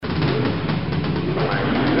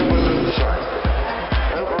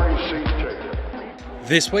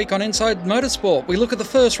This week on Inside Motorsport, we look at the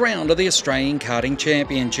first round of the Australian Karting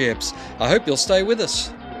Championships. I hope you'll stay with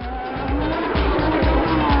us.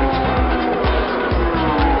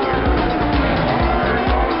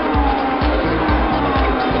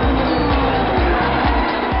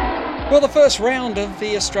 Well, the first round of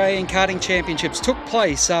the Australian Karting Championships took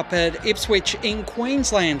place up at Ipswich in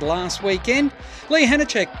Queensland last weekend. Lee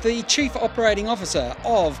Hanachek, the Chief Operating Officer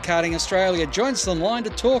of Karting Australia, joins us on the line to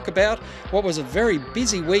talk about what was a very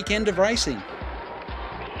busy weekend of racing.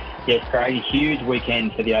 Yes, Craig, a huge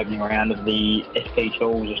weekend for the opening round of the SP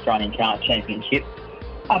Tools Australian Kart Championship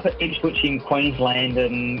up at Ipswich in Queensland,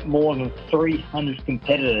 and more than 300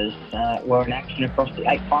 competitors were in action across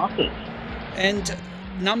the 8 classes. And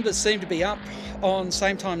numbers seem to be up on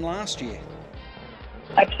same time last year.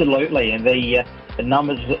 Absolutely, and the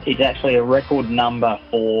numbers is actually a record number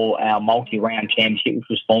for our multi-round championship, which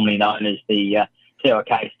was formerly known as the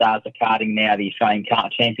CIK Stars of Karting, now the Australian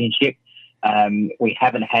Kart Championship. We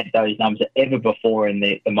haven't had those numbers ever before in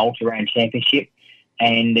the multi-round championship,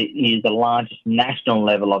 and it is the largest national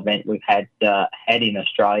level event we've had in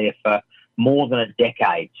Australia for more than a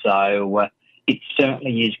decade. So it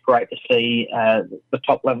certainly is great to see the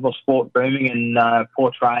top level of sport booming and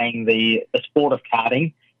portraying the sport of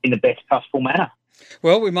karting in the best possible manner.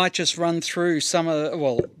 Well, we might just run through some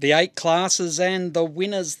of the 8 classes and the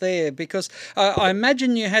winners there, because I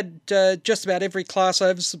imagine you had just about every class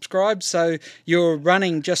oversubscribed, so you're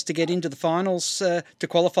running just to get into the finals, to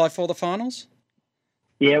qualify for the finals?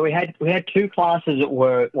 Yeah, we had 2 classes that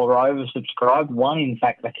were oversubscribed. One, in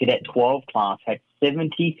fact, the Cadet 12 class had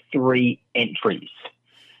 73 entries.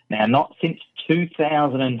 Now, not since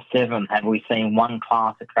 2007 have we seen one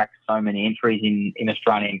class attract so many entries in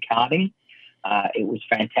Australian karting. It was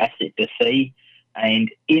fantastic to see.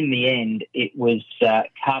 And in the end, it was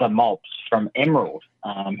Carter Malps from Emerald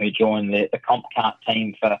who joined the Comp Kart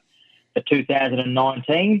team for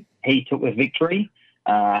 2019. He took the victory.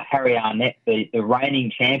 Harry Arnett, the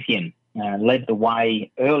reigning champion, led the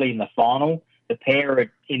way early in the final. The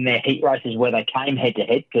pair in their heat races where they came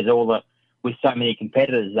head-to-head, because with so many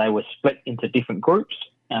competitors, they were split into different groups.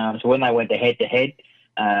 So when they went to head-to-head,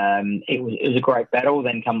 it was a great battle.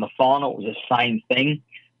 Then come the final, it was the same thing.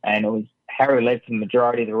 And it was Harry led for the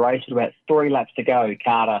majority of the race. With about 3 laps to go,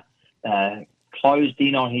 Carter closed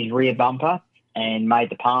in on his rear bumper and made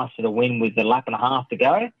the pass to the win with a lap and a half to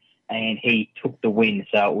go. And he took the win.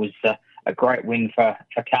 So it was a great win for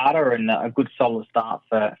Carter and a good solid start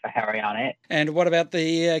for Harry Arnett. And what about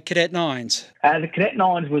the Cadet 9s? The Cadet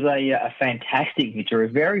 9s was a fantastic victory, a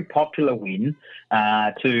very popular win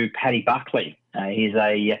to Paddy Buckley. He's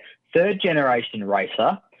a third-generation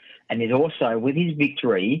racer, and he's also, with his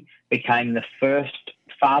victory, became the first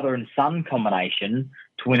father and son combination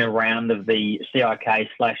to win a round of the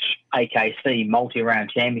CIK/AKC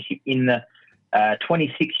multi-round championship in the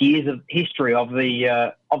 26 years of history of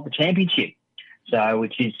the championship, so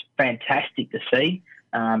which is fantastic to see,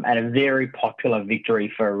 and a very popular victory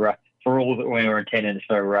for all that we were intended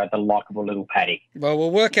for the likeable little Paddy. Well,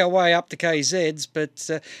 we'll work our way up to KZs, but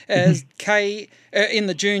as in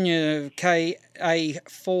the junior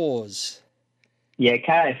KA4s. Yeah,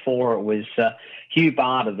 KA4, it was Hugh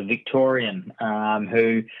Barter, the Victorian,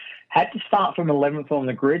 who had to start from 11th on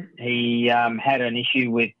the grid. He had an issue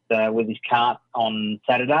with his kart on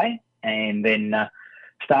Saturday, and then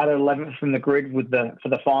started 11th from the grid for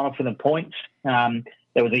the final for the points.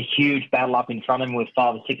 There was a huge battle up in front of him with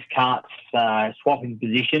 5 or 6 karts swapping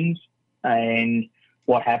positions, and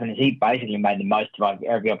what happened is he basically made the most of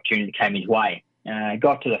every opportunity that came his way.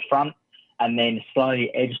 Got to the front and then slowly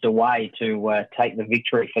edged away to take the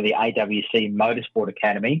victory for the AWC Motorsport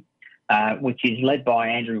Academy, which is led by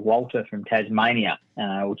Andrew Walter from Tasmania,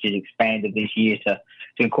 which is expanded this year to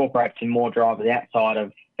incorporate some more drivers outside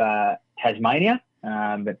of Tasmania.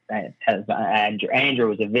 But Andrew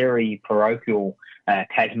was a very parochial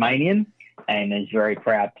Tasmanian, and is very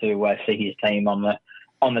proud to see his team on the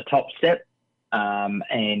top step.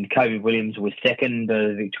 And Kobe Williams was second,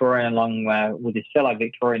 Victorian, along with his fellow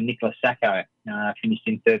Victorian Nicholas Sacco, finished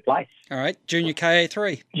in 3rd place. All right, junior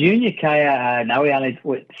KA3. Junior KA, no,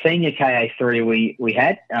 senior KA3 we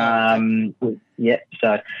had. Yeah,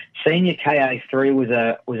 so senior KA3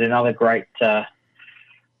 was another great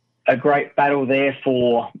a great battle there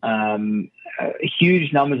for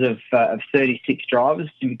huge numbers of 36 drivers.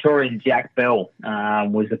 Victorian Jack Bell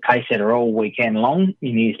was the pace setter all weekend long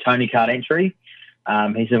in his Tony Kart entry.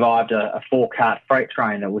 He survived a 4-kart freight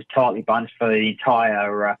train that was tightly bunched for the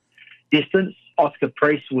entire distance. Oscar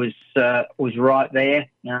Priest was right there,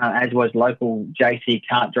 as was local JC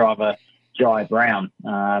kart driver Jai Brown,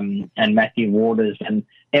 and Matthew Waters and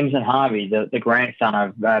Emerson Harvey, the grandson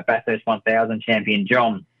of Bathurst 1000 champion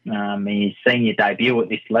John, his senior debut at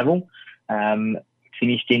this level,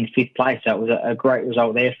 finished in 5th place. So it was a great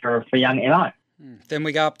result there for young Emo. Then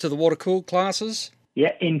we go up to the water-cooled classes.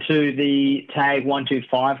 Yeah, into the tag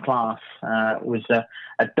 125 class. It was a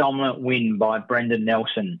dominant win by Brendan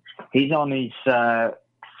Nelson. He's on his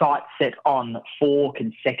sights set on 4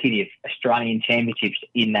 consecutive Australian championships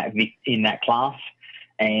in that class,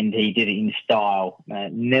 and he did it in style.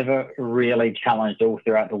 Never really challenged all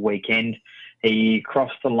throughout the weekend. He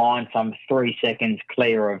crossed the line some 3 seconds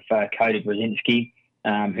clear of Cody Brzezinski,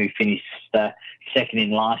 who finished second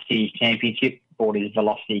in last year's championship, bought his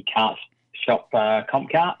Velocity Kart Shop comp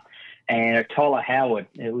kart. And Tyler Howard,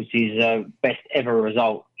 it was his best ever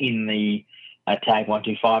result in the tag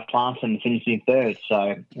 125 class and finished in 3rd.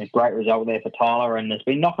 So a great result there for Tyler, and has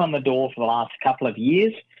been knocking on the door for the last couple of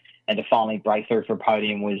years. And to finally break through for a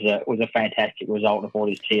podium was a fantastic result aboard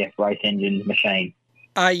his TF Race Engines machine.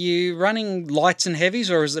 Are you running lights and heavies,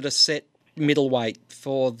 or is it a set middleweight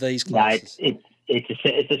for these classes? No,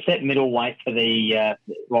 it's a set middleweight for the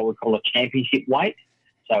what we call a championship weight.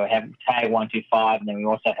 So we have tag 125, and then we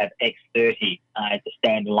also have X30 as a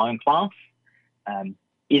standalone class.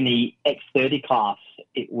 In the X30 class,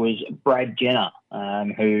 it was Brad Jenner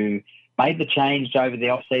who made the change over the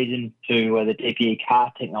off-season to the DPE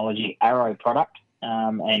Car Technology Arrow product,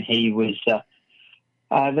 and he was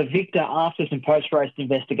the victor after some post-race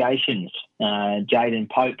investigations. Jaden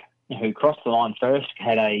Pope, who crossed the line first,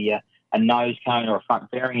 had a nose cone or a front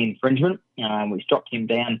fairing infringement, which dropped him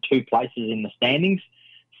down 2 places in the standings.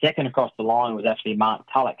 Second across the line was actually Mark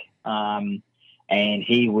Tulloch, and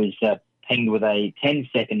he was pinged with a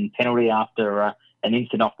 10-second penalty after an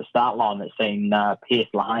incident off the start line that seen Pierce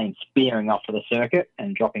Lahane spearing off for the circuit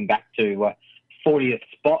and dropping back to 40th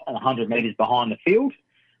spot and 100 metres behind the field.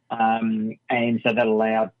 And so that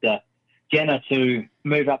allowed Jenner to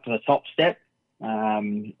move up to the top step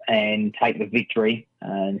and take the victory.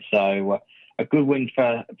 And so a good win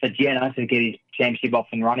for Jenner to get his championship off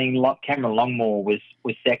and running. Cameron Longmore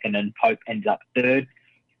was second, and Pope ended up 3rd.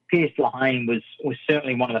 Pierce Lahane was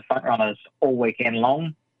certainly one of the front runners all weekend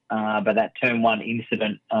long, but that turn 1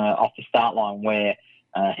 incident off the start line where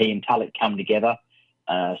he and Tulloch come together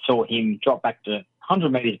saw him drop back to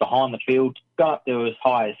 100 metres behind the field, got up there as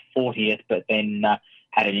high as 40th, but then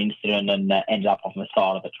had an incident and ended up on the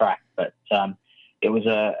side of the track. But it was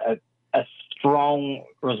a strong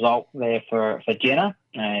result there for Jenner,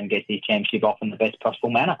 and gets his championship off in the best possible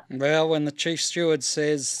manner. Well, when the chief steward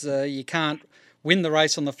says you can't win the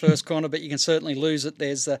race on the first corner, but you can certainly lose it,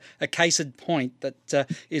 there's a cased point that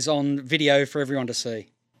is on video for everyone to see.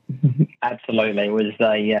 Absolutely. It was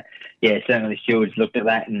certainly the stewards looked at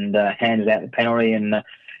that and handed out the penalty, and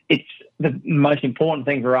it's the most important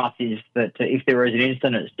thing for us is that if there is an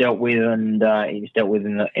incident, it's dealt with, and it's dealt with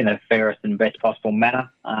in the fairest and best possible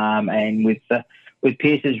manner. And with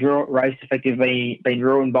Pierce's race effectively being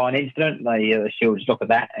ruined by an incident, the stewards look at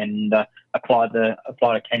that and applied a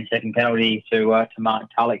 10-second penalty to Mark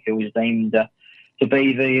Tulloch, who was deemed to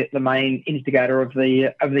be the main instigator of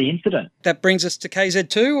the incident. That brings us to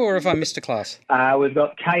KZ2, or have I missed a class? We've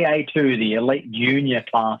got KA2, the elite junior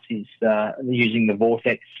class, is using the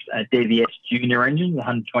Vortex DVS junior engine, the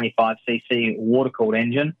 125cc water-cooled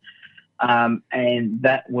engine. And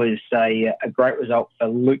that was a great result for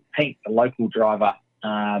Luke Pink, the local driver,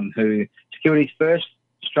 who secured his first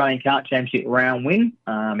Australian Kart Championship round win.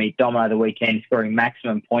 He dominated the weekend, scoring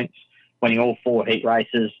maximum points, winning all 4 heat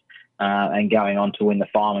races, and going on to win the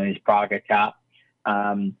final in his Praga kart.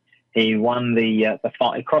 He won he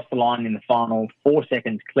crossed the line in the final 4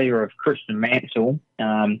 seconds clear of Christian Mansell.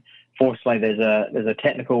 Fortunately, there's a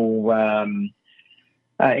technical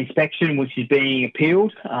inspection which is being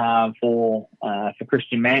appealed for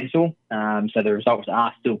Christian Mansell. So the results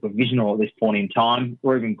are still provisional at this point in time.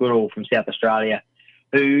 Reuben Goodall from South Australia,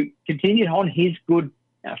 who continued on his good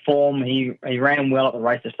form. He ran well at the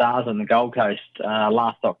Race of Stars on the Gold Coast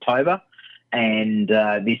last October, and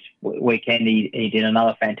this weekend he did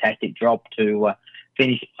another fantastic job to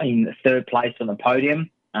finish in 3rd place on the podium.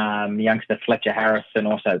 Youngster Fletcher Harris and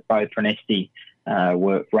also Bo Prenesti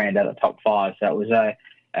ran out of the top 5. So it was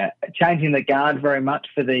changing the guard very much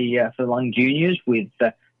for the young juniors, with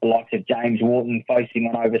the likes of James Wharton focusing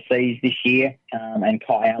on overseas this year, and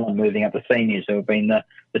Kai Allen moving up to seniors, who have been the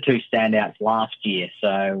 2 standouts last year.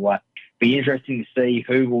 So be interesting to see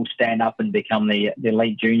who will stand up and become the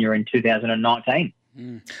elite junior in 2019.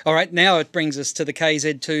 All right, now it brings us to the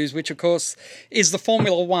KZ2s, which of course is the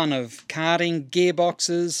Formula One of karting,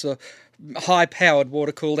 gearboxes, high-powered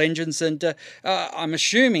water-cooled engines, and I'm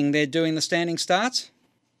assuming they're doing the standing starts?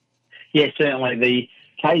 Yes, certainly. The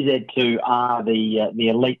KZ2 are the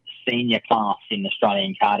elite senior class in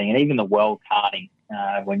Australian karting and even the world karting.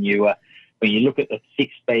 When you look at the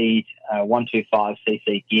 6-speed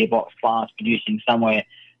 125cc gearbox class producing somewhere,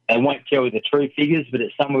 they won't tell you the true figures, but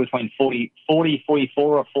it's somewhere between 40,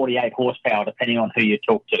 44 or 48 horsepower, depending on who you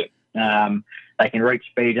talk to. They can reach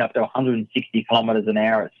speeds up to 160 kilometres an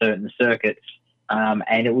hour at certain circuits.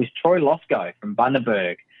 And it was Troy Losco from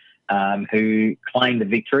Bundaberg who claimed the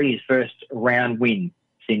victory, his first round win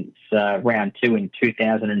since round 2 in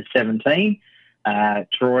 2017.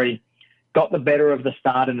 Troy got the better of the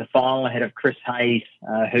start in the final ahead of Chris Hayes,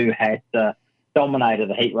 who had dominated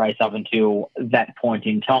the heat race up until that point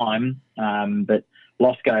in time. But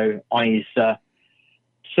Losco, on his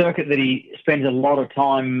circuit that he spends a lot of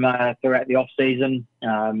time throughout the off-season,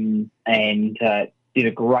 and did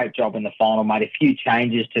a great job in the final, made a few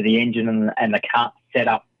changes to the engine and the kart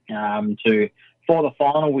setup for the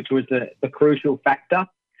final, which was the crucial factor.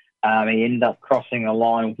 He ended up crossing the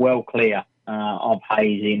line well clear of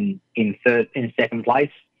Hayes in second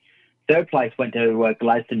place. Third place went to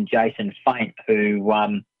Gladstone Jason Faint,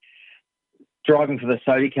 who, driving for the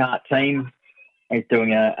Sodikart team, is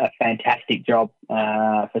doing a fantastic job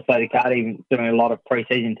for Sodikart, even doing a lot of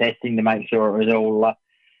pre-season testing to make sure it was all...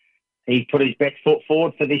 he put his best foot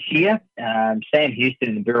forward for this year. Sam Houston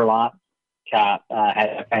in the Birrell Art kart had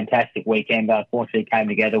a fantastic weekend, but unfortunately came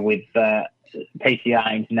together with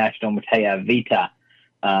PCR International Matteo Vita,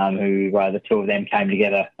 who the two of them came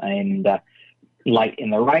together and late in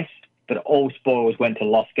the race. But all spoilers went to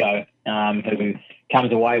Losco, who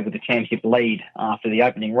comes away with the championship lead after the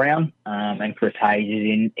opening round, and Chris Hayes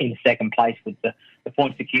is in second place with the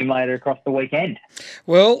points accumulated across the weekend.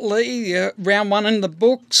 Well, Lee, round 1 in the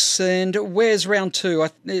books, and where's round 2?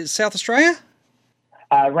 South Australia?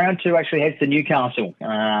 Round 2 actually heads to Newcastle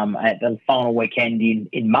at the final weekend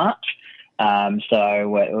in March.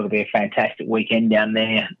 So it'll be a fantastic weekend down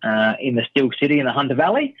there in the Steel City in the Hunter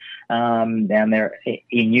Valley, down there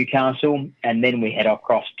in Newcastle. And then we head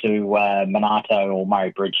across to Monarto or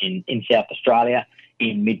Murray Bridge in South Australia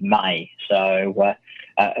in mid-May. So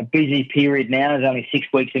a busy period now. There's only 6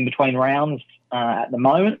 weeks in between rounds at the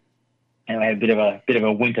moment. And we have a bit of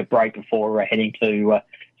a winter break before we're heading to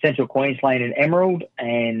Central Queensland and Emerald,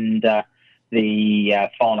 and the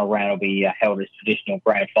final round will be held as traditional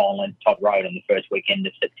grand final in Todd Road on the first weekend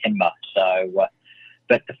of September. So,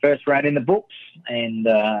 but the first round in the books, and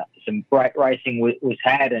some great racing was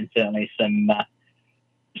had, and certainly some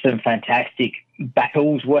fantastic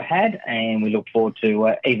battles were had, and we look forward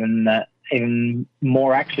to even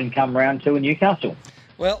more action come round 2 in Newcastle.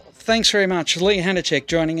 Well, thanks very much, Lee Hanacek,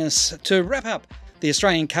 joining us to wrap up the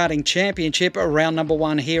Australian Karting Championship, round number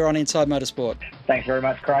 1 here on Inside Motorsport. Thanks very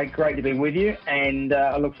much, Craig. Great to be with you, and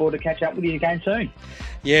I look forward to catch up with you again soon.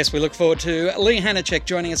 Yes, we look forward to Lee Hanacek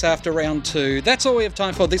joining us after round 2. That's all we have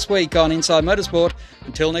time for this week on Inside Motorsport.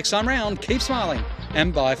 Until next time round, keep smiling,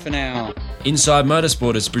 and bye for now. Inside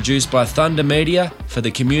Motorsport is produced by Thunder Media for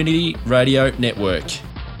the Community Radio Network.